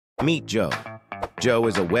Meet Joe. Joe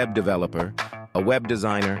is a web developer, a web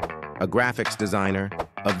designer, a graphics designer,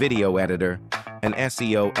 a video editor, an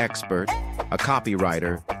SEO expert, a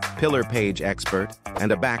copywriter, pillar page expert,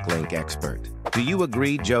 and a backlink expert. Do you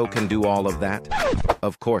agree Joe can do all of that?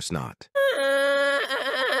 Of course not.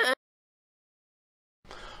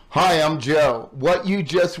 Hi, I'm Joe. What you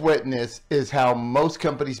just witnessed is how most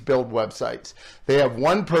companies build websites. They have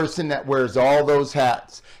one person that wears all those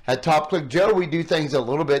hats. At TopClick Joe, we do things a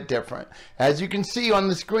little bit different. As you can see on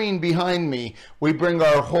the screen behind me, we bring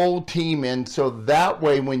our whole team in, so that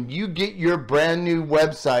way when you get your brand new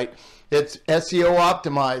website, it's SEO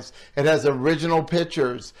optimized. It has original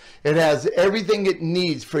pictures. It has everything it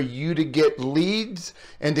needs for you to get leads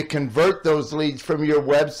and to convert those leads from your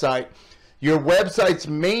website. Your website's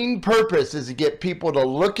main purpose is to get people to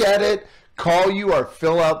look at it, call you, or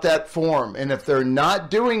fill out that form. And if they're not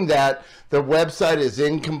doing that, the website is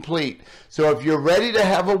incomplete. So if you're ready to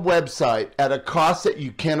have a website at a cost that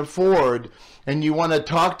you can afford, and you want to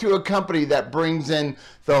talk to a company that brings in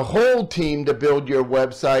the whole team to build your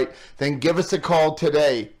website, then give us a call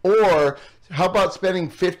today. Or how about spending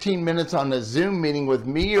 15 minutes on a Zoom meeting with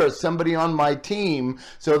me or somebody on my team,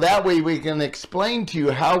 so that way we can explain to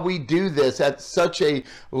you how we do this at such a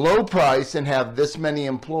low price and have this many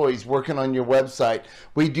employees working on your website.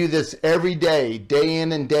 We do this every day, day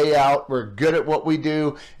in and day out. We're good at what we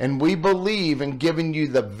do, and we believe in giving you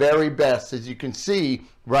the very best, as you can see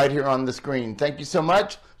right here on the screen. Thank you so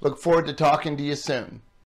much. Look forward to talking to you soon.